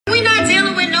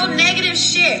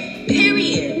shit.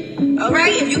 Period. All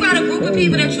right? If you got a group of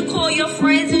people that you call your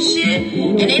friends and shit,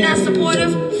 and they not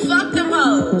supportive, fuck them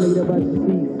hoes.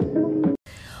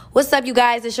 What's up, you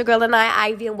guys? It's your girl and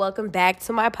Ivy, and welcome back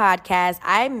to my podcast.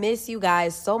 I miss you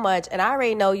guys so much, and I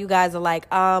already know you guys are like,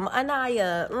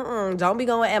 Anaya, don't be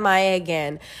going MIA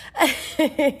again.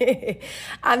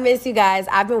 I miss you guys.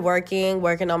 I've been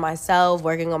working on myself,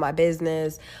 working on my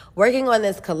business, working on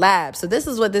this collab. So this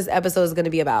is what this episode is going to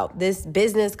be about. This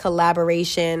business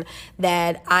collaboration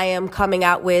that I am coming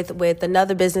out with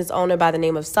another business owner by the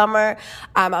name of Summer.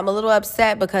 I'm a little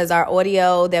upset because our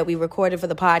audio that we recorded for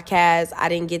the podcast, I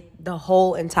didn't get the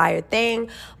whole entire thing,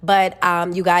 but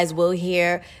you guys will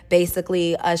hear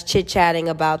basically us chit-chatting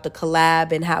about the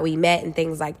collab and how we met and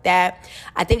things like that.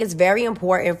 I think it's very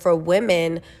important for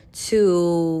women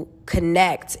to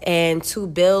connect and to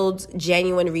build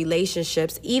genuine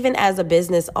relationships, even as a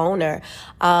business owner.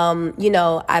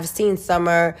 I've seen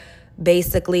Summer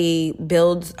basically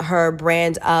build her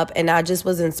brand up, and I just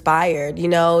was inspired,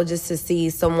 just to see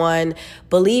someone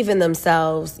believe in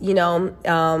themselves,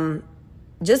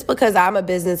 just because I'm a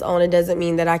business owner doesn't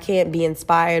mean that I can't be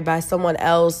inspired by someone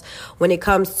else when it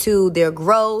comes to their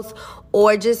growth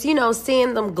or just,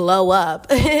 seeing them glow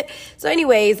up. So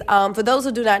anyways, for those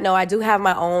who do not know, I do have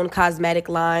my own cosmetic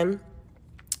line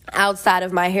outside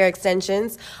of my hair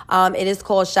extensions. It is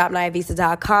called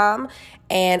shopniavisa.com.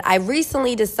 And I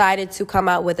recently decided to come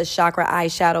out with a chakra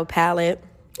eyeshadow palette.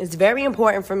 It's very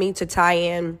important for me to tie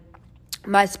in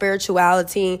my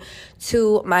spirituality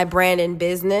to my brand and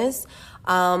business.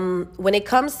 When it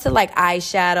comes to like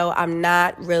eyeshadow, I'm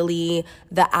not really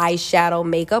the eyeshadow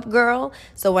makeup girl.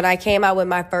 So when I came out with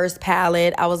my first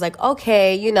palette, I was like,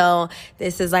 okay,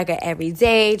 this is like an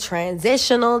everyday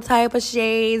transitional type of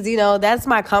shades, that's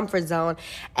my comfort zone.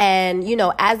 And,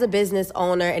 as a business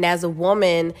owner and as a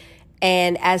woman,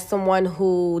 and as someone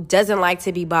who doesn't like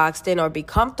to be boxed in or be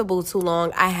comfortable too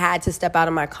long, I had to step out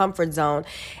of my comfort zone.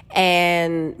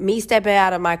 And me stepping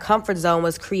out of my comfort zone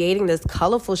was creating this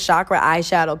colorful chakra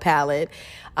eyeshadow palette,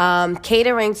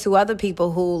 catering to other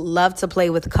people who love to play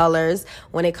with colors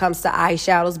when it comes to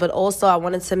eyeshadows. But also I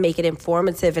wanted to make it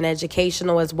informative and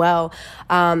educational as well,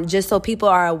 just so people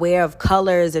are aware of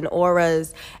colors and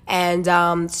auras and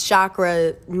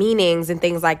chakra meanings and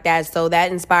things like that. So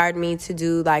that inspired me to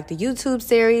do like the YouTube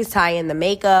series, tie in the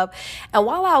makeup. And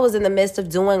while I was in the midst of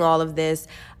doing all of this,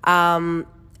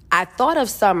 I thought of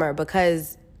Summer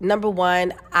because, number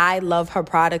one, I love her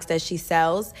products that she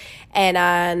sells.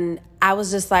 And I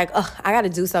was just like, I got to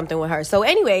do something with her. So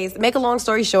anyways, make a long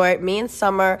story short, me and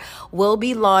Summer will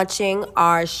be launching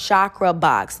our chakra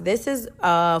box. This is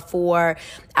for,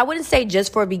 I wouldn't say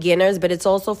just for beginners, but it's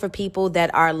also for people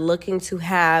that are looking to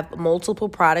have multiple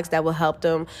products that will help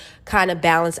them kind of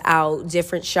balance out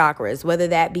different chakras, whether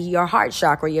that be your heart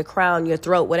chakra, your crown, your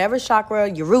throat, whatever chakra,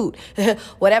 your root,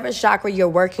 whatever chakra you're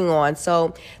working on.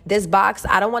 So this box,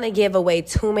 I don't want to give away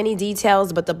too many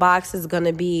details, but the box is going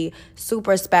to be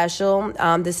super special.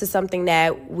 This is something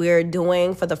that we're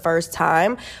doing for the first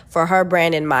time for her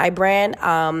brand and my brand.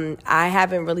 I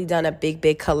haven't really done a big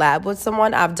collab with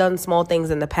someone. I've done small things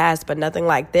in the past, but nothing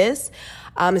like this,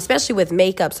 especially with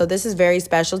makeup. So this is very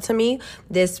special to me.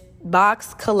 This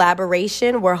box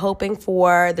collaboration, we're hoping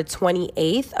for the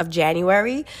 28th of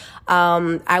January.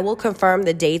 I will confirm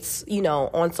the dates,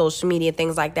 on social media,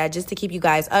 things like that, just to keep you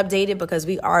guys updated because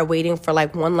we are waiting for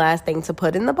like one last thing to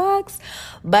put in the box.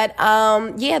 But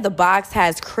the box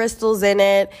has crystals in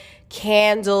it,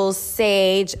 candles,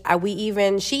 sage.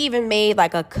 She even made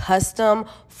like a custom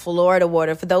Florida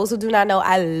water. For those who do not know,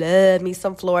 I love me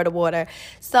some Florida water.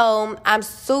 So I'm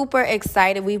super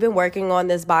excited. We've been working on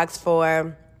this box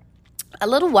for a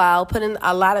little while, putting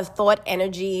a lot of thought,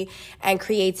 energy, and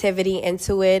creativity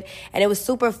into it. And it was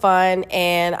super fun.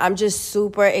 And I'm just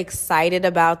super excited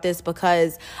about this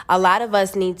because a lot of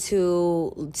us need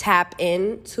to tap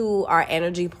into our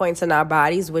energy points in our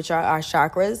bodies, which are our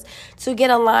chakras, to get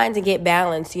aligned and get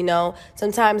balanced.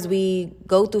 Sometimes we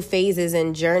go through phases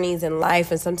and journeys in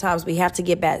life, and sometimes we have to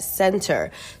get back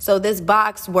center. So this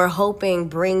box, we're hoping,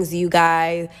 brings you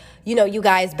guys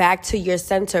back to your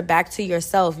center, back to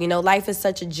yourself. Life is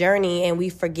such a journey and we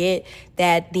forget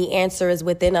that the answer is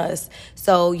within us.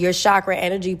 So your chakra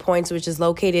energy points, which is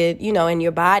located, in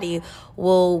your body,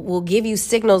 will give you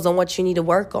signals on what you need to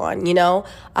work on,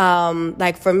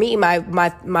 like for me,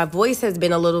 my voice has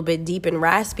been a little bit deep and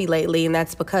raspy lately, and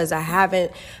that's because I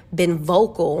haven't been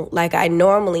vocal like I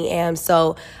normally am.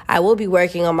 So I will be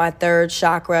working on my third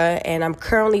chakra, and I'm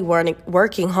currently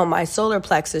working on my solar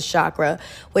plexus chakra,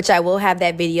 which I will have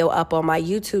that video up on my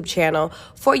YouTube channel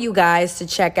for you guys to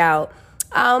check out.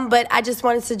 But I just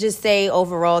wanted to just say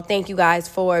overall, thank you guys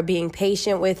for being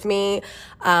patient with me.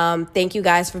 Thank you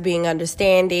guys for being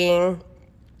understanding.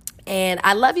 And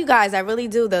I love you guys. I really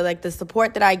do. The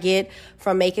support that I get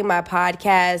from making my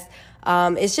podcast.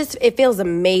 It feels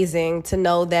amazing to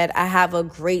know that I have a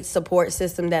great support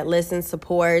system that listens,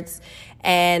 supports,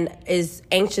 and is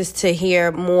anxious to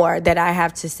hear more that I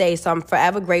have to say. So I'm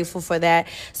forever grateful for that.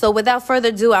 So without further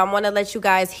ado, I want to let you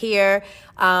guys hear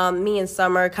me and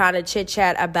Summer kind of chit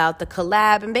chat about the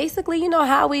collab and basically,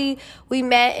 how we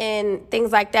met and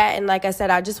things like that. And like I said,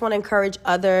 I just want to encourage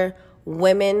other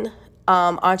women,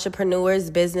 entrepreneurs,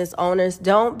 business owners,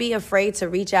 don't be afraid to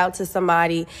reach out to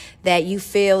somebody that you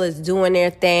feel is doing their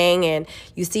thing and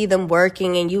you see them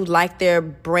working and you like their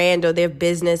brand or their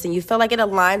business and you feel like it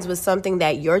aligns with something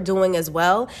that you're doing as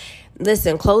well.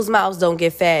 Listen, closed mouths don't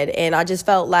get fed. And I just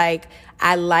felt like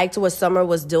I liked what Summer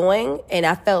was doing, and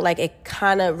I felt like it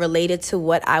kind of related to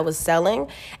what I was selling.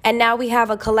 And now we have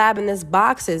a collab, and this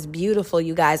box is beautiful,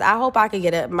 you guys. I hope I could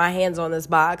get my hands on this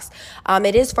box.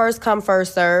 It is first come,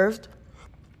 first served.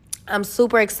 I'm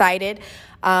super excited.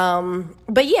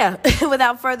 But yeah,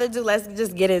 without further ado, let's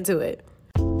just get into it.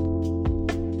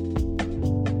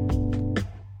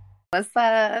 What's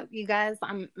up, you guys?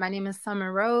 My name is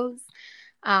Summer Rose.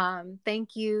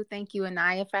 Thank you,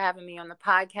 Anaya, for having me on the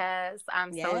podcast.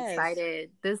 I'm so excited.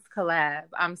 This collab,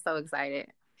 I'm so excited.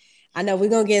 I know we're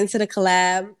going to get into the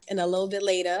collab in a little bit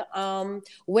later.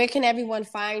 Where can everyone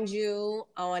find you?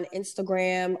 On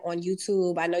Instagram, on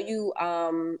YouTube? I know you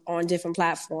on different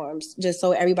platforms, just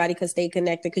so everybody can stay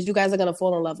connected, because you guys are going to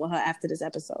fall in love with her after this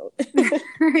episode.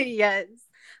 Yes.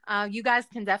 You guys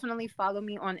can definitely follow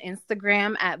me on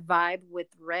Instagram at Vibe with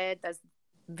Red. That's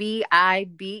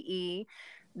VIBEWITHREDD_.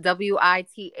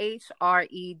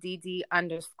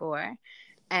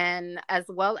 And as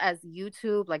well as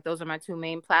YouTube, like those are my two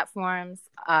main platforms,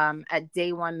 at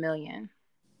Day 1 Million.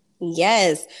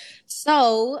 Yes.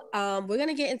 So we're going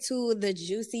to get into the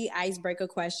juicy icebreaker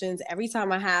questions. Every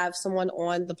time I have someone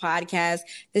on the podcast,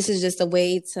 this is just a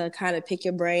way to kind of pick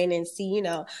your brain and see,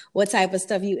 what type of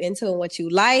stuff you into and what you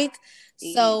like.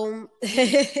 So,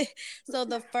 so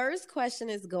the first question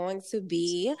is going to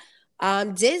be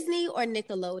Disney or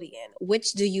Nickelodeon?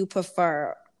 Which do you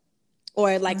prefer?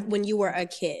 Or like when you were a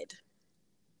kid?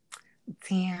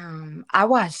 Damn, I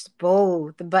watched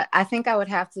both, but I think I would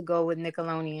have to go with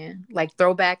Nickelodeon, like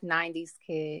throwback 90s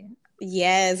kid.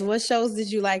 Yes. What shows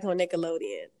did you like on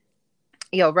Nickelodeon?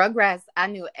 Yo, Rugrats, I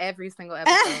knew every single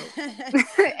episode.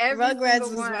 Rugrats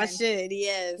was my shit,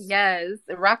 yes. Yes.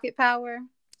 Rocket Power.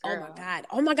 Girl.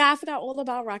 Oh my God, I forgot all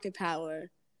about Rocket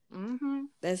Power. Mm-hmm.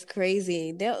 That's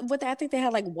crazy. I think they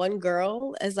had like one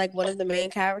girl as like one of the main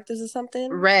characters or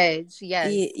something. Reg,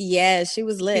 yes. Yeah, she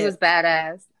was lit. She was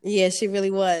badass. Yeah, she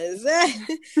really was.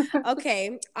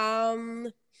 Okay.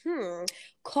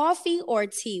 Coffee or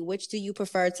tea? Which do you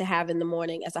prefer to have in the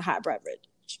morning as a hot beverage?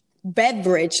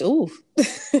 Ooh.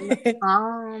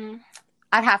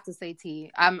 I'd have to say tea.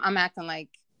 I'm acting like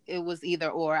it was either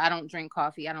or. I don't drink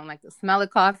coffee. I don't like the smell of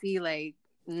coffee. Like,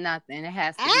 nothing. It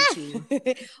has to be tea.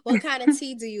 What kind of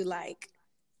tea do you like?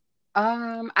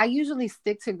 I usually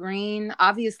stick to green.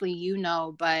 Obviously,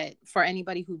 but for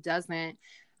anybody who doesn't,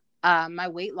 my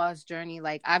weight loss journey,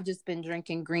 like I've just been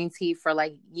drinking green tea for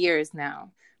like years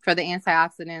now for the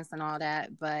antioxidants and all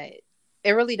that. But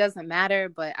it really doesn't matter.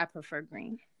 But I prefer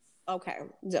green. Okay,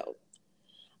 dope.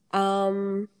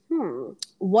 One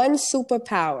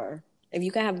superpower. If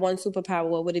you could have one superpower,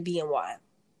 what would it be and why?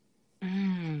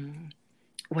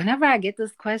 Whenever I get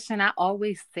this question, I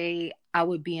always say I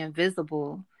would be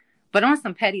invisible, but on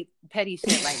some petty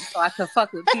shit, like so I could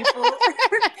fuck with people.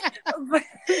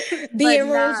 Being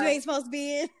rooms you ain't supposed to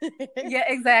be in. Yeah,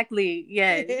 exactly.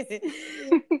 Yes.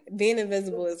 Being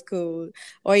invisible is cool.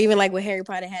 Or even like when Harry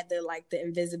Potter had the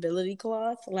invisibility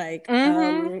cloth. Like,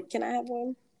 can I have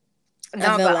one?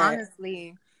 No, but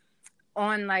honestly,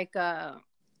 on like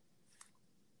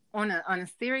on a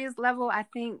serious level, I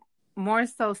think more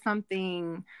so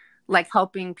something like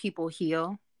helping people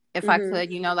heal. If I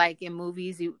could, like in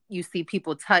movies, you see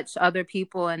people touch other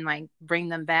people and like bring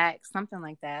them back, something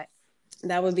like that.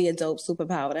 That would be a dope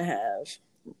superpower to have.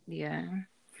 Yeah.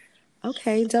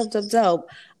 Okay, dope.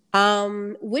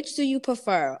 Which do you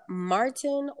prefer,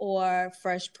 Martin or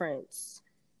Fresh Prince?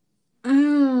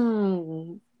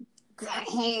 Dang.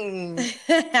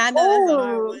 I know that's a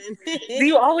hard one. Do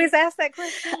you always ask that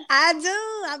question? I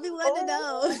do. I be wanting to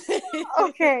know.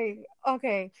 Okay.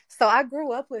 So I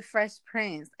grew up with Fresh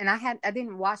Prince, and I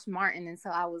didn't watch Martin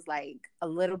until I was like a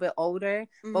little bit older.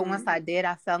 Mm-hmm. But once I did,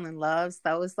 I fell in love.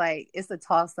 So it's like it's a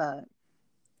toss up.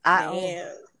 I'm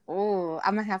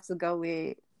gonna have to go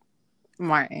with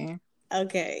Martin.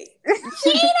 Okay.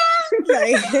 Cheetah!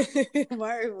 Like,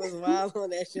 Word was wild on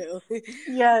that show.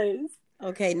 Yes.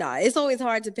 Okay, nah, it's always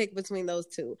hard to pick between those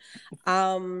two.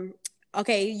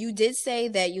 Okay, you did say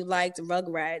that you liked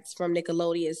Rugrats from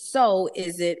Nickelodeon. So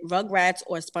is it Rugrats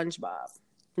or SpongeBob?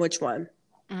 Which one?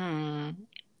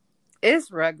 It's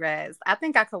Rugrats. I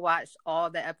think I could watch all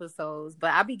the episodes,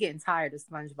 but I'll be getting tired of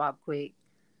SpongeBob quick.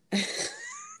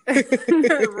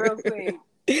 Real quick.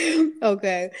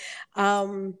 Okay.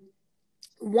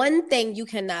 One thing you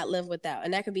cannot live without,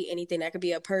 and that could be anything. That could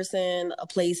be a person, a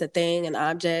place, a thing, an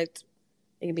object.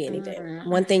 It could be anything.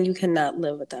 One thing you cannot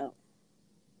live without.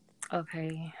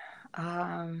 Okay.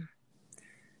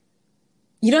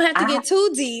 You don't have to get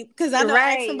too deep, because I know I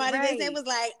asked somebody right. this, they was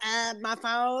like, my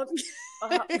phone.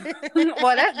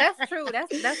 Well, that's true.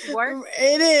 That's work.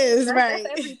 It is, That's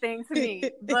everything to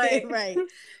me. But right.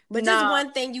 But just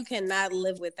one thing you cannot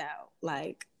live without.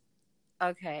 Like,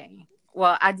 okay.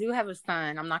 Well, I do have a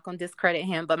son. I'm not gonna discredit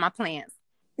him, but my plants.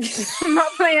 My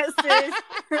plants, sis.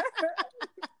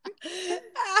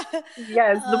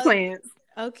 Yes, the plants.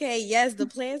 Okay, yes, the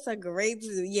plants are great.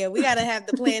 Yeah, we gotta have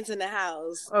the plants in the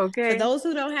house. Okay. For those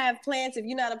who don't have plants, if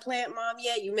you're not a plant mom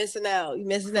yet, you're missing out. You're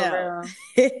missing out.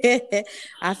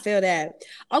 I feel that.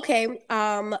 Okay,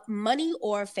 money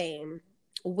or fame?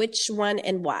 Which one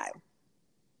and why?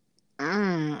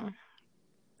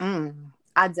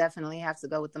 I definitely have to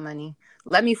go with the money.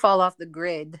 Let me fall off the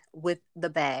grid with the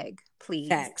bag, please.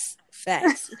 Facts.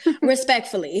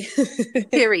 Respectfully.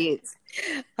 Period.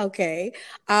 Okay.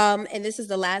 And this is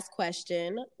the last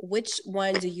question. Which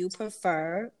one do you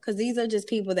prefer? Because these are just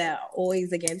people that are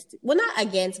always against, well, not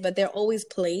against, but they're always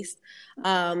placed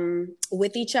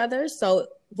with each other. So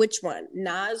which one?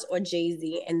 Nas or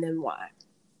Jay-Z, and then why?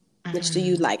 Which do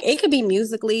you like? It could be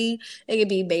musically. It could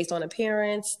be based on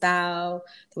appearance, style,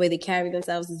 the way they carry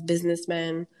themselves as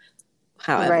businessmen.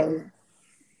 However. Right.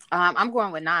 I'm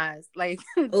going with Nas. Like,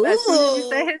 as soon as you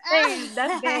say his name,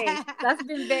 that's big. That's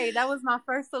been big. That was my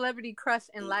first celebrity crush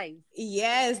in life.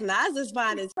 Yes, Nas is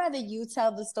fine. I'd rather you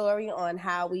tell the story on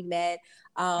how we met.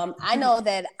 I know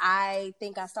that I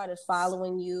think I started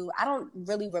following you. I don't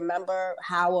really remember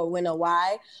how or when or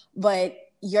why, but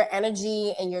your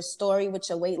energy and your story with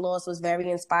your weight loss was very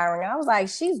inspiring. I was like,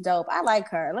 she's dope. I like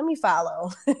her. Let me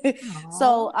follow.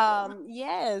 So,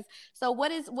 yes. So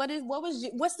what's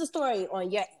the story on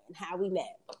your how we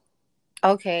met?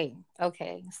 Okay.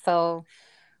 So,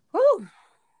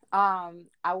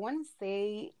 I want to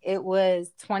say it was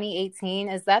 2018.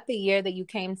 Is that the year that you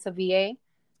came to VA?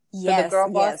 Yes. For the girl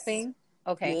boss thing?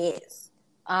 Okay. Yes.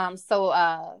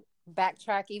 So,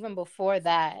 backtrack even before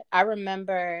that. I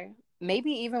remember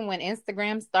maybe even when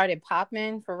Instagram started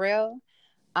popping for real,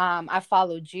 I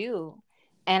followed you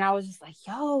and I was just like,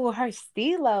 yo, her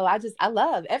stilo. I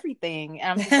love everything.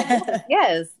 And I'm just like,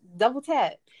 yes, double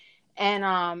tap. And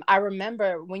I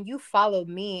remember when you followed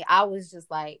me, I was just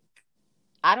like,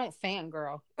 I don't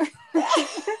fangirl.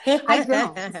 I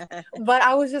don't. But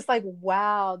I was just like,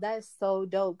 wow, that's so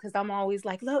dope. Because I'm always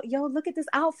like, look at this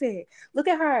outfit. Look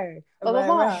at her. Blah, blah,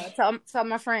 blah. Tell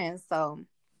my friends. So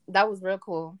that was real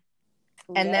cool.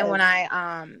 And then when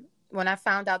I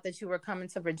found out that you were coming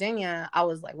to Virginia, I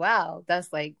was like, wow,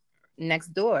 that's like next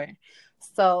door.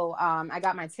 So I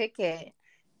got my ticket,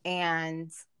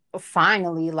 and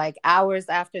finally, like hours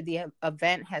after the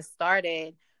event has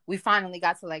started, we finally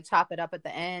got to like chop it up at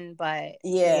the end. But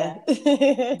yeah.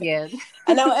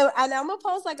 And I'm gonna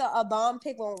post like a bomb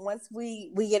pic once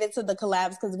we get into the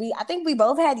collabs, because I think we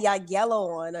both had like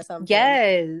yellow on or something.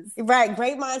 Yes, right.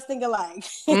 Great minds think alike.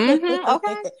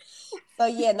 Okay. So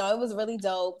yeah, no, it was really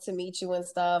dope to meet you and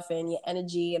stuff, and your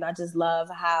energy, and I just love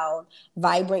how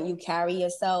vibrant you carry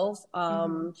yourself.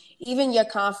 Even your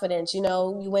confidence. You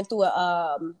know, you went through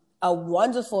a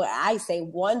wonderful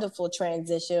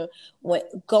transition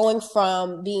going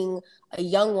from being a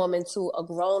young woman to a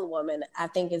grown woman. I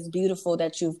think it's beautiful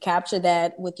that you've captured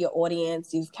that with your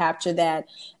audience. You've captured that,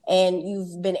 and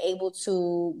you've been able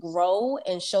to grow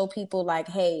and show people like,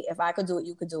 hey, if I could do it,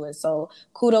 you could do it. So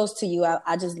kudos to you.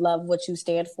 I just love what you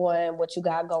stand for and what you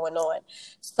got going on.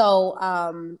 So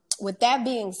with that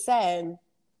being said,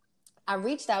 I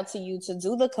reached out to you to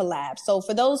do the collab. So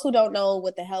for those who don't know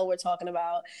what the hell we're talking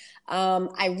about,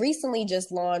 I recently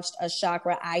just launched a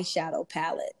chakra eyeshadow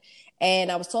palette.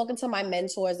 And I was talking to my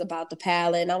mentors about the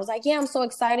palette, and I was like, yeah, I'm so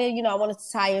excited. You know, I wanted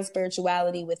to tie in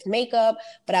spirituality with makeup,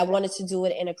 but I wanted to do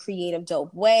it in a creative,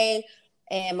 dope way.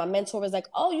 And my mentor was like,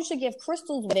 oh, you should give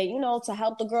crystals with it, to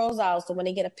help the girls out. So when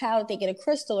they get a palette, they get a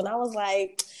crystal. And I was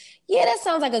like, yeah, that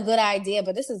sounds like a good idea,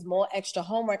 but this is more extra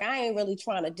homework I ain't really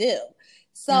trying to do.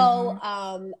 So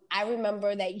I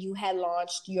remember that you had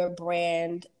launched your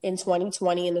brand in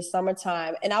 2020 in the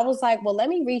summertime. And I was like, well, let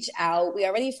me reach out. We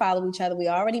already follow each other. We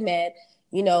already met.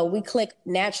 We click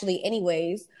naturally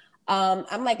anyways.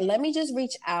 I'm like, let me just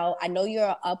reach out. I know you're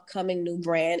an upcoming new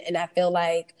brand, and I feel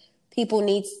like people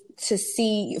need to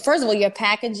see, first of all, your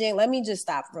packaging. Let me just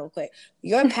stop real quick.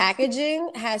 Your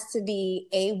packaging has to be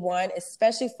A1,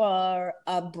 especially for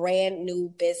a brand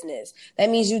new business. That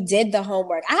means you did the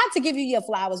homework. I have to give you your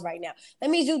flowers right now. That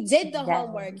means you did the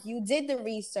homework. You did the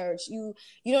research. You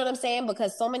know what I'm saying?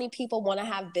 Because so many people want to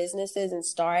have businesses and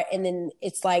start, and then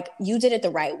it's like, you did it the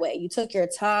right way. You took your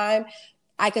time.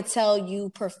 I could tell you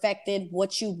perfected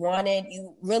what you wanted.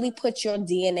 You really put your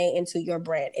DNA into your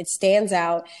brand. It stands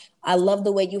out. I love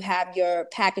the way you have your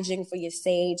packaging for your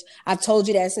sage. I've told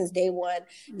you that since day one.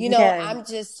 I'm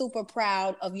just super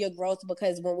proud of your growth,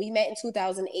 because when we met in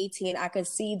 2018, I could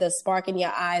see the spark in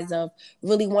your eyes of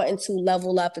really wanting to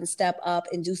level up and step up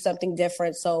and do something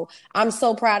different. So I'm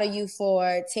so proud of you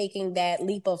for taking that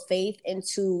leap of faith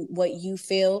into what you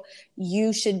feel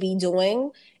you should be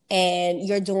doing. And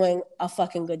you're doing a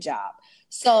fucking good job.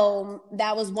 So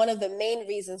that was one of the main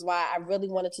reasons why I really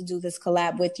wanted to do this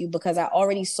collab with you, because I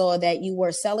already saw that you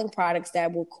were selling products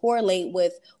that will correlate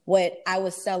with what I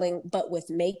was selling, but with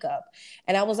makeup.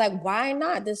 And I was like, why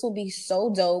not? This will be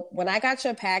so dope. When I got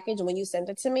your package, when you sent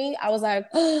it to me, I was like,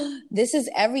 oh, this is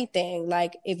everything.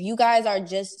 Like, if you guys are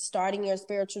just starting your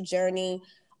spiritual journey,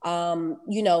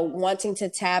 wanting to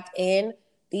tap in,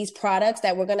 these products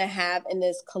that we're going to have in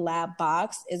this collab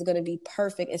box is going to be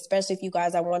perfect, especially if you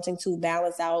guys are wanting to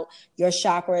balance out your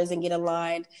chakras and get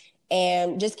aligned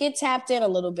and just get tapped in a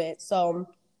little bit. So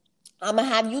I'm going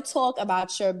to have you talk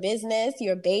about your business,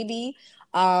 your baby,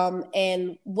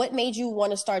 and what made you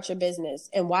want to start your business,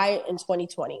 and why in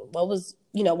 2020? What was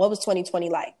 2020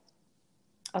 like?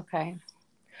 Okay.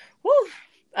 Woo.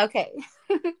 Okay.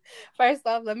 First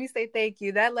off, let me say thank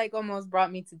you. That almost brought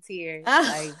me to tears.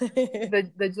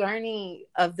 The journey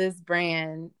of this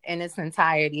brand in its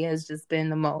entirety has just been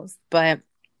the most. But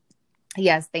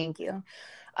yes, thank you.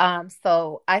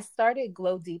 So I started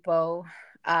Glow Depot.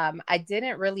 I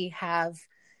didn't really have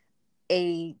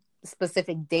a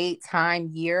specific date, time,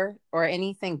 year, or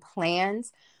anything planned,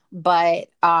 but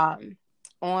on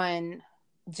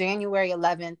January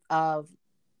 11th of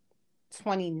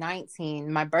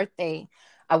 2019, my birthday,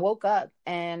 I woke up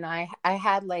and I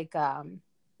had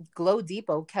Glow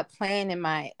Depot kept playing in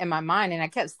my mind, and I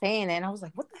kept saying it, and I was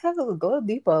like, what the hell is Glow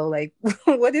Depot? Like,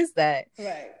 what is that?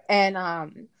 Right. And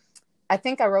I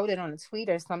think I wrote it on a tweet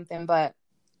or something, but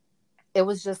it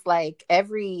was just like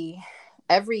every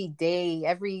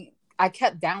day, I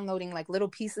kept downloading little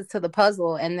pieces to the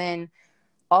puzzle, and then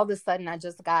all of a sudden I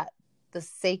just got the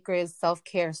Sacred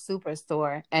Self-Care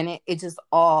Superstore, and it just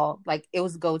all it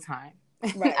was go time.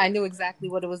 Right. I knew exactly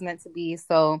what it was meant to be.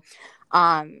 So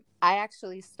I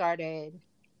actually started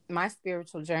my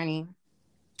spiritual journey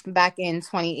back in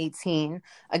 2018,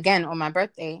 again on my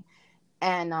birthday.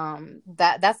 And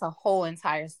that's a whole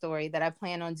entire story that I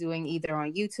plan on doing either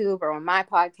on YouTube or on my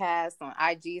podcast, on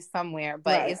IG somewhere,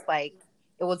 but right. It's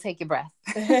it will take your breath.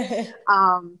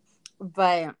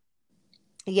 But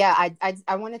yeah,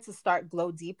 I wanted to start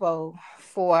Glow Depot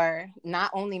for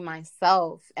not only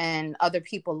myself and other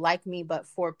people like me, but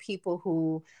for people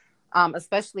who,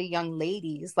 especially young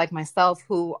ladies like myself,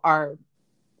 who are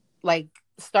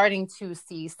starting to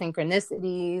see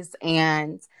synchronicities,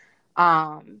 and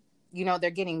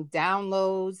they're getting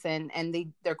downloads,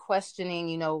 and they're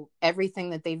questioning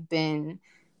everything that they've been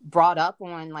brought up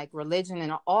on, religion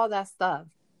and all that stuff.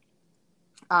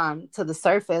 To the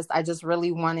surface. I just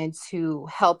really wanted to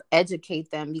help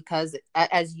educate them, because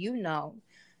as you know,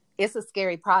 it's a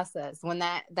scary process when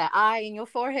that eye in your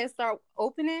forehead start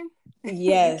opening.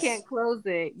 Yes. You can't close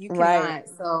it. You cannot. Right.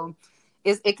 So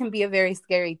it can be a very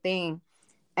scary thing.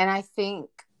 And I think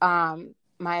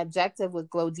my objective with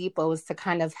Glow Depot is to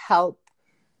kind of help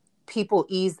people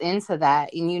ease into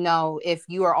that. And, if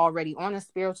you are already on a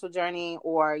spiritual journey,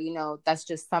 or, that's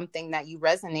just something that you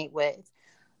resonate with,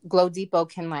 Glow Depot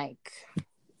can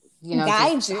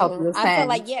guide just help you. you I feel ascend.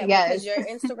 like, yeah, Yes. because your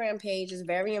Instagram page is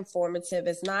very informative.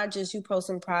 It's not just you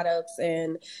posting products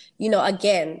and,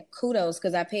 again, kudos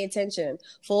because I pay attention.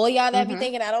 For all y'all that be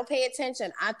thinking I don't pay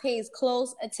attention, I pays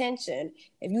close attention.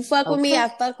 If you fuck with me, I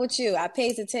fuck with you. I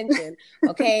pays attention.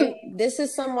 Okay.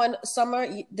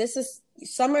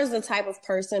 Summer is the type of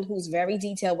person who's very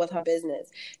detailed with her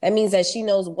business. That means that she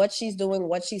knows what she's doing,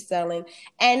 what she's selling,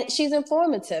 and she's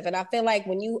informative. And I feel like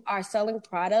when you are selling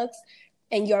products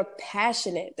and you're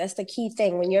passionate, that's the key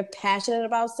thing. When you're passionate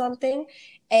about something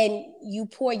and you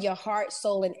pour your heart,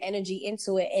 soul, and energy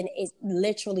into it, and it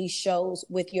literally shows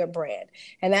with your brand.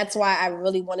 And that's why I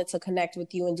really wanted to connect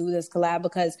with you and do this collab,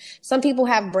 because some people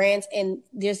have brands and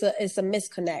it's a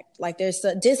misconnect. Like there's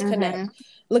a disconnect.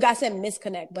 Look, I said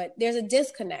misconnect, but there's a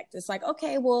disconnect. It's like,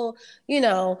 okay, well, and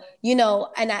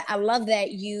I love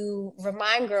that you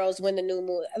remind girls when the new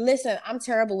moon. Listen, I'm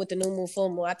terrible with the new moon, full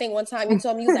moon. I think one time you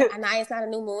told me, you was like, nah, it's not a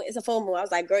new moon, it's a full moon. I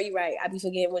was like, girl, you're right. I be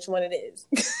forgetting which one it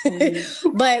is.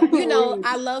 But,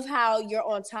 I love how you're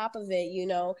on top of it.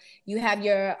 You have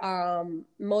your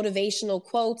motivational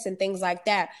quotes and things like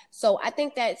that. So I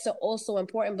think that's also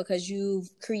important because you've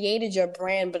created your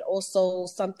brand, but also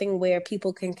something where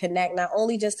people can connect, not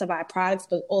only just to buy products,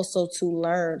 but also to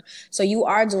learn. So you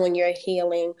are doing your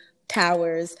healing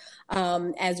powers,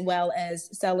 as well as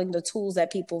selling the tools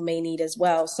that people may need as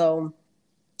well. So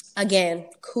again,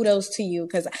 kudos to you,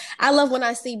 because I love when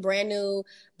I see brand new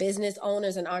business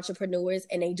owners and entrepreneurs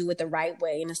and they do it the right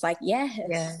way. And it's like, yes,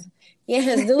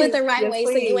 do it the right way,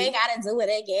 please. So you ain't got to do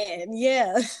it again.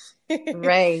 Yeah.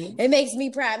 Right. It makes me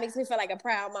proud. It makes me feel like a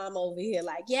proud mom over here.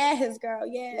 Like, yes, girl,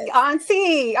 yes.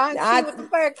 Auntie with the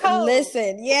fur coat.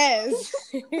 Listen, yes.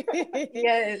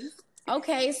 Yes.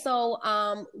 Okay, so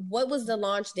what was the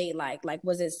launch date like? Like,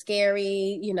 was it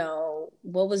scary?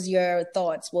 What was your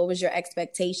thoughts? What was your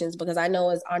expectations? Because I know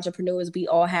as entrepreneurs, we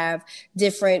all have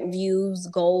different views,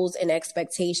 goals, and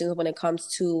expectations when it comes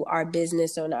to our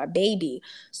business and our baby.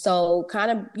 So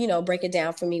kind of, break it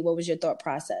down for me. What was your thought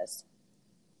process?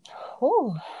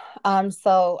 Oh,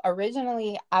 so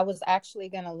originally I was actually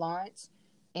going to launch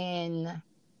in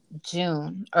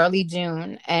early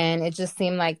June, and it just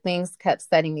seemed like things kept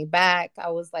setting me back.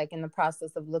 I was like in the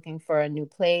process of looking for a new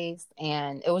place,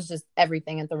 and it was just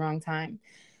everything at the wrong time.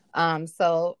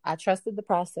 So I trusted the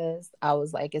process. I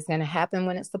was like, it's going to happen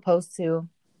when it's supposed to.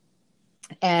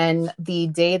 And the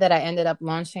day that I ended up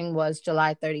launching was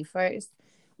July 31st,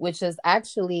 which is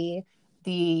actually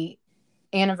the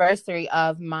anniversary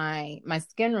of my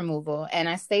skin removal. And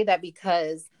I say that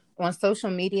because on social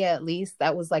media, at least,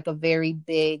 that was like a very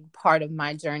big part of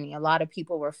my journey. A lot of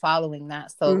people were following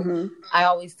that. So I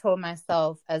always told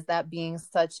myself, as that being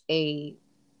such a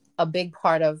big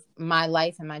part of my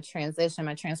life and my transition,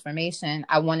 my transformation,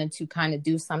 I wanted to kind of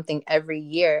do something every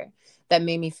year that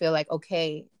made me feel like,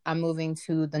 okay, I'm moving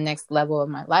to the next level of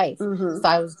my life. So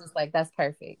I was just like, that's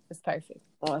perfect. It's perfect.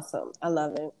 Awesome. I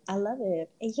love it.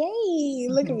 Yay.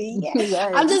 Look at me. Yeah.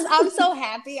 Yes. I'm so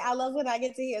happy. I love when I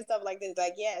get to hear stuff like this.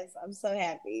 Like, yes, I'm so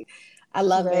happy. I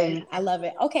love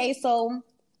it. Okay. So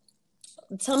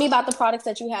tell me about the products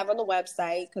that you have on the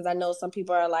website, because I know some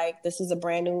people are like, this is a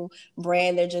brand new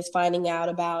brand they're just finding out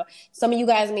about. Some of you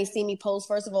guys may see me post.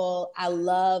 First of all, I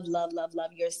love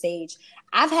your sage.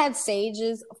 I've had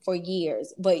sages for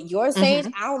years, but your sage,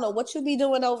 I don't know what you be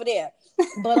doing over there.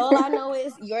 But all I know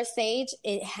is your sage,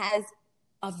 it has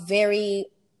a very,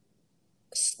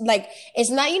 like, it's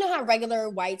not, how regular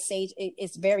white sage,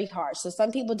 it's very harsh. So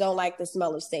some people don't like the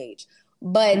smell of sage.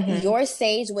 But your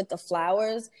sage with the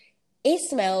flowers, it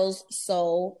smells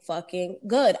so fucking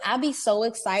good. I'll be so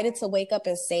excited to wake up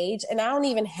and sage, and I don't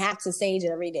even have to sage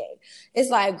every day. It's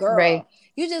like, girl,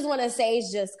 you just want to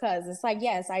sage just because. It's like,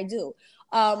 yes, I do.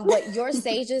 But your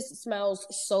sages smells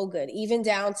so good, even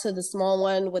down to the small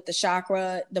one with the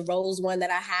chakra, the rose one that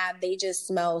I have. They just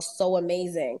smell so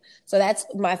amazing. So that's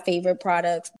my favorite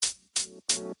product.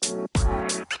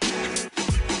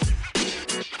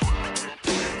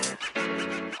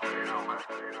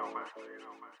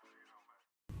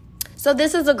 So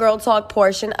this is a girl talk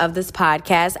portion of this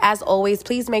podcast. As always,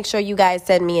 please make sure you guys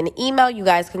send me an email. You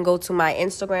guys can go to my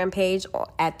Instagram page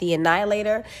at The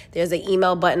Annihilator. There's an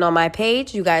email button on my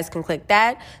page. You guys can click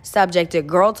that. Subject to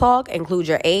girl talk. Include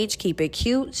your age. Keep it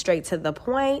cute, straight to the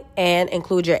point, and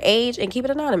include your age and keep it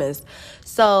anonymous.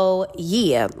 So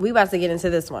yeah, we about to get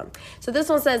into this one. So this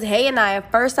one says, hey Anaya,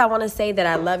 first I want to say that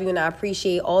I love you and I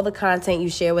appreciate all the content you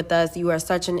share with us. You are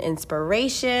such an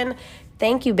inspiration.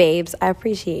 Thank you, babes. I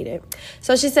appreciate it.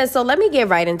 So she says, so let me get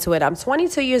right into it. I'm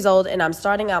 22 years old and I'm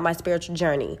starting out my spiritual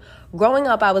journey. Growing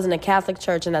up, I was in a Catholic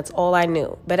church and that's all I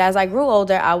knew. But as I grew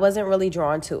older, I wasn't really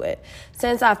drawn to it.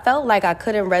 Since I felt like I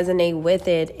couldn't resonate with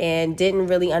it and didn't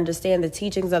really understand the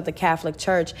teachings of the Catholic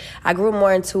Church, I grew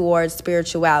more towards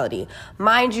spirituality.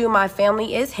 Mind you, my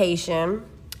family is Haitian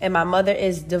and my mother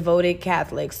is devoted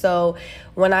Catholic. So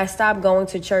when I stopped going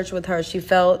to church with her, she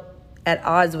felt at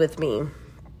odds with me.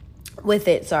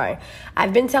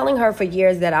 I've been telling her for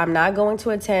years that I'm not going to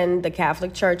attend the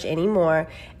Catholic Church anymore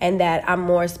and that I'm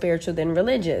more spiritual than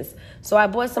religious. So I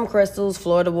bought some crystals,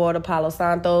 Florida water, Palo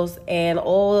Santos, and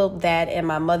all of that, and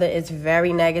my mother is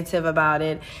very negative about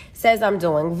it, says I'm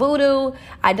doing voodoo.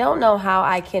 I don't know how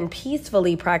I can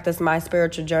peacefully practice my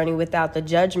spiritual journey without the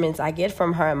judgments I get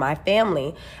from her and my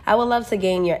family. I would love to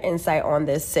gain your insight on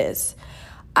this, sis.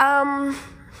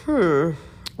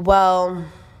 Well,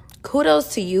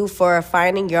 kudos to you for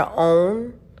finding your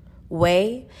own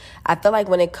way. I feel like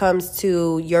when it comes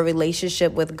to your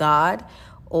relationship with God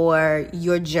or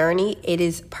your journey, it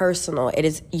is personal. It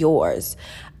is yours.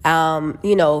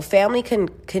 Family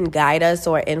can guide us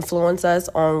or influence us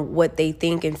on what they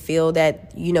think and feel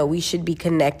that, we should be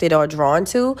connected or drawn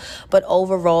to. But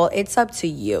overall, it's up to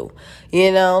you.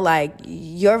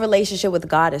 Your relationship with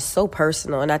God is so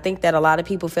personal. And I think that a lot of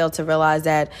people fail to realize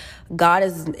that God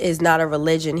is not a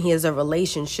religion. He is a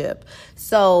relationship.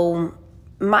 So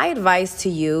my advice to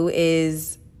you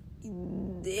is,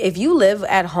 if you live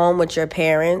at home with your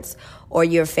parents or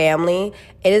your family,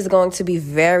 it is going to be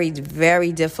very,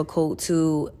 very difficult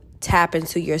to tap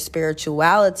into your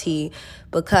spirituality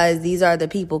because these are the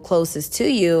people closest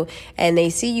to you and they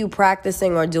see you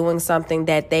practicing or doing something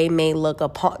that they may look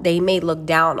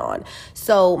down on.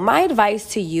 So my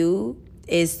advice to you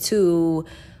is to,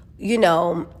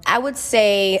 I would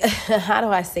say, how do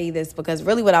I say this? Because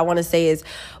really what I want to say is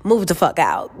move the fuck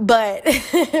out. But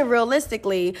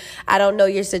realistically, I don't know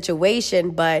your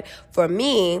situation. But for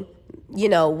me,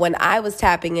 when I was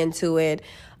tapping into it,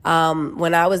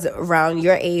 when I was around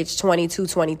your age, 22,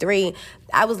 23,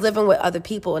 I was living with other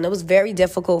people and it was very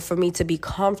difficult for me to be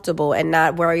comfortable and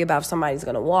not worry about if somebody's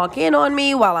going to walk in on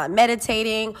me while I'm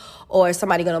meditating or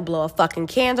somebody going to blow a fucking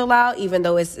candle out, even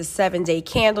though it's a 7-day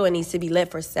candle. It needs to be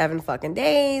lit for 7 fucking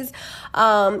days.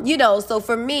 So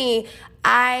for me,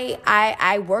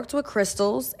 I worked with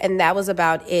crystals and that was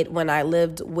about it when I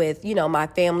lived with, my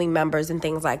family members and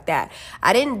things like that.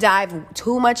 I didn't dive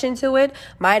too much into it.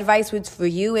 My advice for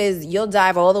you is you'll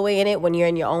dive all the way in it when you're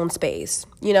in your own space.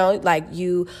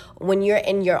 When you're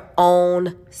in your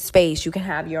own space, you can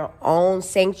have your own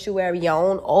sanctuary, your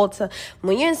own altar.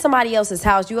 When you're in somebody else's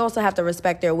house, you also have to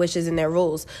respect their wishes and their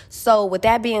rules. So with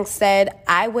that being said,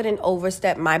 I wouldn't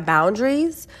overstep my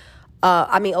boundaries.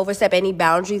 Overstep any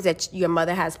boundaries that your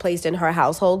mother has placed in her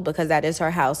household because that is her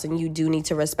house and you do need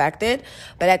to respect it.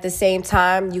 But at the same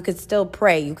time, you could still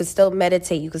pray, you could still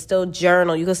meditate, you could still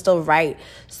journal, you could still write.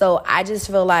 So I just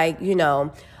feel like,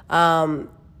 I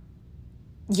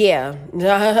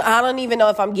don't even know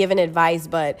if I'm giving advice,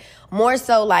 but more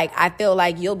so I feel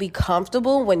like you'll be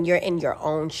comfortable when you're in your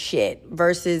own shit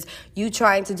versus you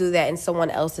trying to do that in someone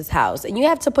else's house. And you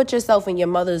have to put yourself in your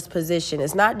mother's position.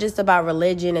 It's not just about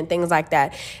religion and things like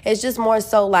that. It's just more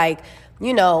so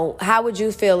how would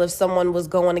you feel if someone was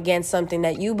going against something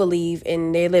that you believe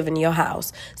and they live in your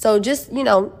house? So just,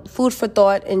 food for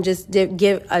thought and just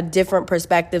give a different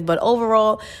perspective. But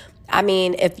overall,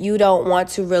 if you don't want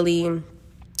to really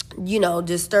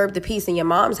disturb the peace in your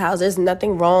mom's house, there's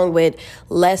nothing wrong with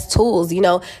less tools.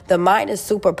 The mind is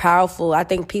super powerful. I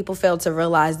think people fail to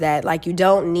realize that, you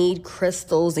don't need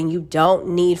crystals and you don't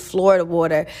need Florida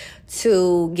water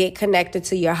to get connected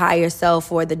to your higher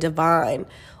self or the divine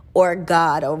or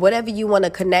God or whatever you want to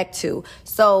connect to.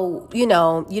 So, you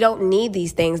don't need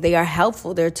these things. They are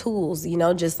helpful. They're tools,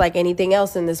 just like anything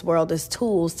else in this world is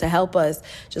tools to help us.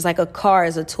 Just like a car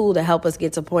is a tool to help us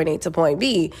get to point A to point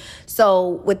B.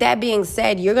 So with that being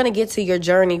said, you're going to get to your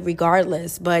journey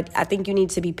regardless. But I think you need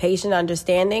to be patient,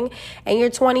 understanding, and you're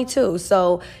 22.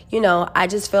 So, I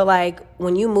just feel like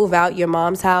when you move out your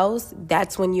mom's house,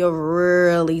 that's when you're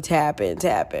really tapping.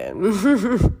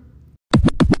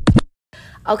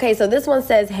 Okay, so this one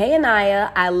says, hey,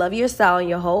 Anaya, I love your style and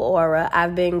your whole aura.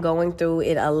 I've been going through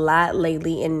it a lot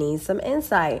lately and need some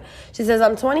insight. She says,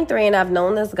 I'm 23 and I've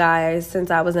known this guy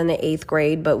since I was in the 8th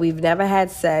grade, but we've never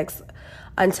had sex.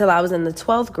 until I was in the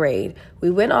 12th grade. We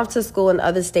went off to school in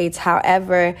other states.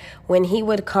 However, when he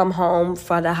would come home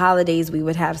for the holidays, we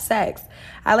would have sex.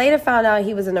 I later found out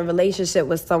he was in a relationship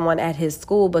with someone at his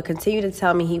school, but continued to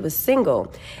tell me he was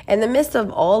single. In the midst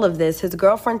of all of this, his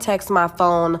girlfriend texted my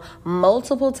phone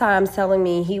multiple times telling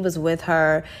me he was with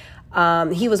her.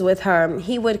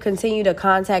 He would continue to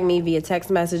contact me via text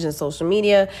message and social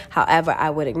media. However, I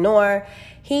would ignore.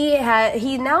 He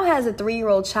now has a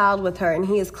 3-year-old child with her, and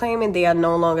he is claiming they are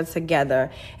no longer together.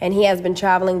 And he has been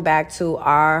traveling back to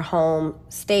our home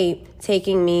state,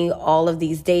 taking me all of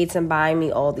these dates and buying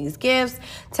me all these gifts,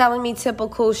 telling me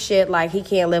typical shit like he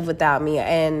can't live without me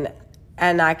and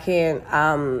I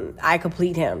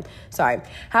complete him. Sorry.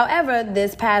 However,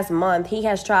 this past month, he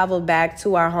has traveled back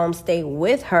to our home state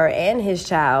with her and his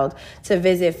child to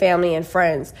visit family and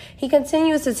friends. He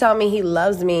continues to tell me he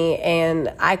loves me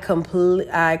and I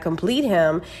complete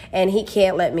him and he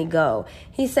can't let me go.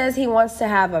 He says he wants to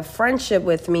have a friendship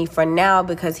with me for now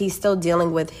because he's still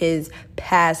dealing with his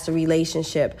past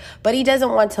relationship, but he doesn't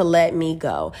want to let me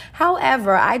go.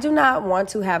 However, I do not want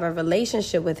to have a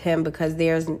relationship with him because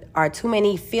there are too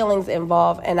many feelings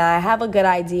involved, and I have a good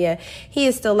idea he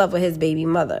is still in love with his baby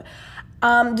mother.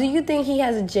 Do you think he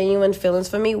has genuine feelings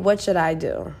for me? What should I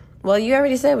do? Well, you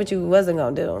already said what you wasn't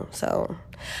gonna do, so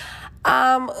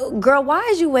girl, why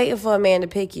is you waiting for a man to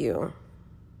pick you?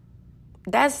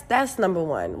 That's number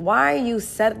one. Why are you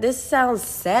this sounds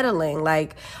settling.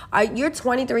 Like, you're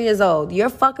 23 years old. You're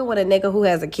fucking with a nigga who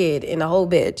has a kid and a whole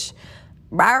bitch.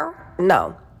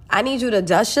 No. I need you to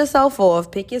dust yourself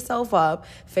off, pick yourself up,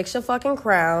 fix your fucking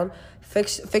crown,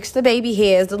 fix the baby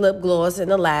hairs, the lip gloss,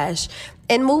 and the lash,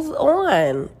 and move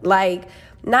on. Like,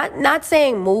 not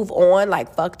saying move on,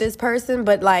 like, fuck this person,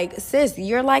 but, like, sis,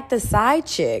 you're like the side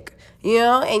chick. You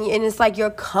know, and it's like you're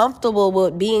comfortable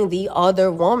with being the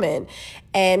other woman.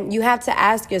 And you have to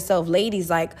ask yourself, ladies,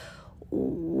 like,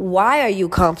 why are you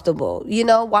comfortable? You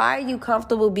know, why are you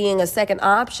comfortable being a second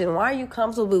option? Why are you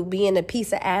comfortable being a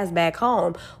piece of ass back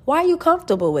home? Why are you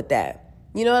comfortable with that?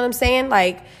 You know what I'm saying?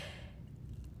 Like,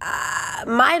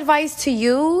 my advice to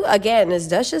you, again, is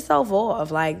dust yourself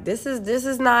off. Like, this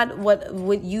is not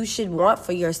what you should want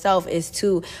for yourself, is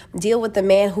to deal with the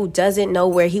man who doesn't know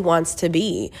where he wants to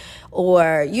be.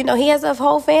 Or, you know, he has a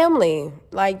whole family.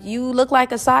 Like, you look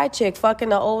like a side chick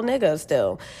fucking an old nigga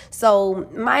still. So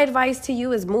my advice to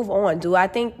you is move on.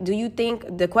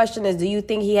 The question is, do you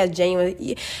think he has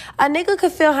genuine... A nigga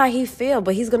could feel how he feel,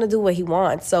 but he's going to do what he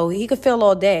wants. So he could feel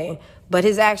all day, but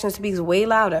his action speaks way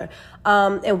louder.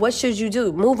 And what should you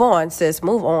do? Move on, sis.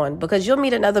 Move on. Because you'll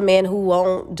meet another man who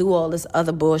won't do all this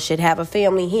other bullshit, have a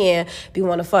family here,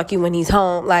 want to fuck you when he's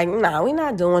home. Like, nah, we're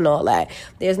not doing all that.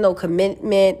 There's no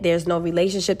commitment. There's no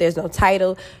relationship. There's no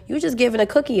title. You just giving a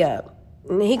cookie up.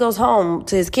 And he goes home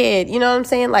to his kid. You know what I'm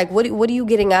saying? Like, what are you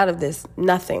getting out of this?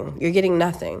 Nothing. You're getting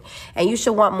nothing. And you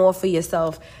should want more for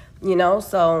yourself, you know?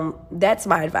 So that's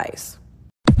my advice.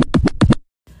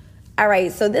 All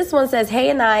right, so this one says, hey,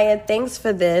 Anaya, thanks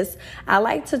for this. I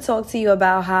like to talk to you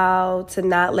about how to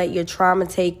not let your trauma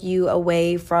take you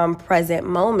away from present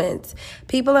moments.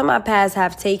 People in my past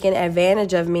have taken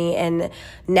advantage of me, and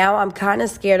now I'm kind of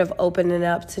scared of opening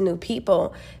up to new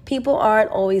people. People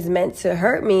aren't always meant to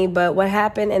hurt me, but what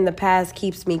happened in the past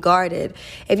keeps me guarded.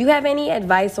 If you have any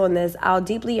advice on this, I'll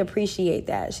deeply appreciate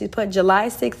that. She put July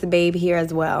 6th, babe, here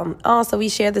as well. Oh, so we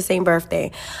share the same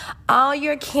birthday. Oh,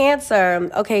 you're Cancer.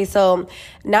 Okay, so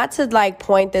not to like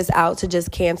point this out to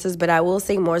just Cancers, but I will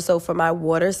say more so for my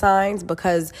water signs,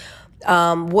 because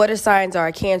water signs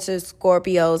are Cancer,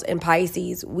 Scorpios, and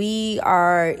Pisces. We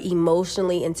are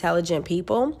emotionally intelligent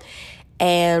people,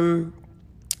 and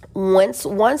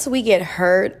once we get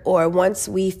hurt, or once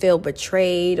we feel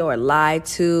betrayed or lied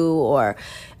to, or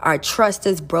our trust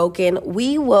is broken,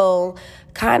 we will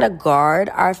kind of guard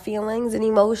our feelings and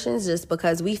emotions just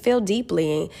because we feel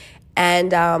deeply.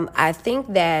 And I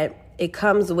think that it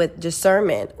comes with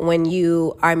discernment when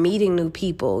you are meeting new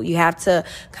people. You have to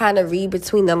kind of read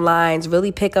between the lines,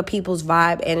 really pick up people's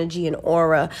vibe, energy, and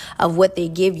aura of what they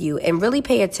give you, and really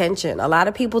pay attention. A lot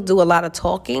of people do a lot of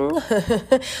talking,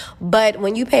 but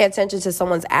when you pay attention to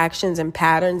someone's actions and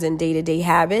patterns and day-to-day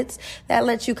habits, that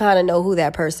lets you kind of know who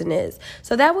that person is.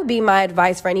 So that would be my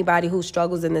advice for anybody who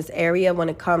struggles in this area when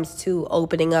it comes to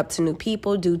opening up to new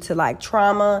people due to like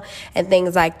trauma and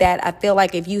things like that. I feel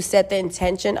like if you set the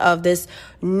intention of this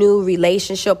new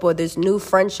relationship or this new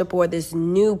friendship or this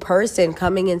new person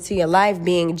coming into your life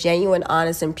being genuine,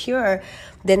 honest, and pure,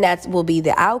 then that will be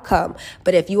the outcome.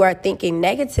 But if you are thinking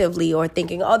negatively or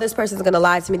thinking, oh, this person's going to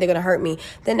lie to me, they're going to hurt me,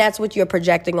 then that's what you're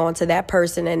projecting onto that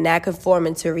person, and that could form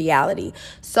into reality.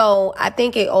 So I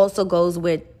think it also goes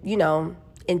with, you know,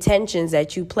 intentions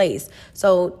that you place.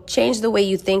 So change the way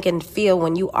you think and feel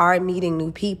when you are meeting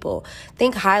new people.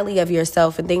 Think highly of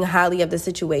yourself and think highly of the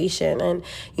situation, and,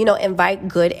 invite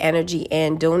good energy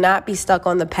in. Do not be stuck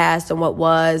on the past and what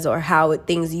was or how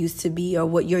things used to be or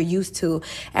what you're used to.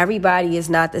 Everybody is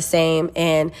not the same.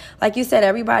 And like you said,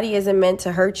 everybody isn't meant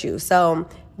to hurt you. So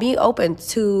be open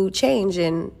to change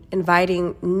and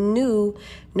inviting new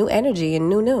energy and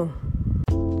new.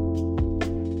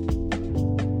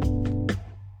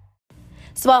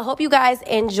 So I hope you guys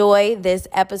enjoy this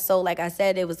episode. Like I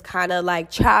said, it was kind of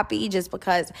like choppy just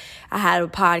because I had a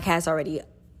podcast already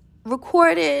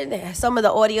recorded. Some of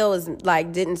the audio was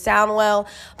didn't sound well.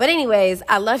 But anyways,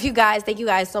 I love you guys. Thank you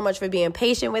guys so much for being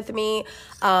patient with me.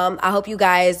 I hope you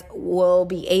guys will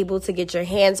be able to get your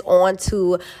hands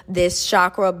onto this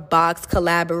Chakra Box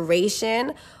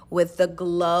collaboration with the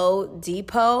Glow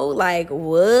Depot. Like,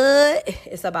 what?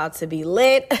 It's about to be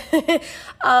lit.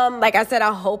 Like I said,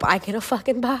 I hope I get a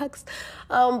fucking box.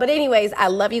 But anyways, I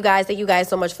love you guys. Thank you guys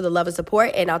so much for the love and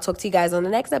support. And I'll talk to you guys on the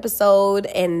next episode.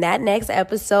 And that next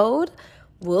episode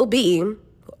will be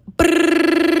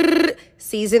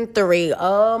season 3.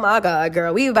 Oh my God,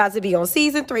 girl. We about to be on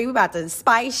season 3. We about to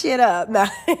spice shit up.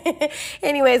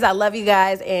 Anyways, I love you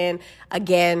guys. And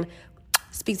again,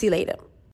 speak to you later.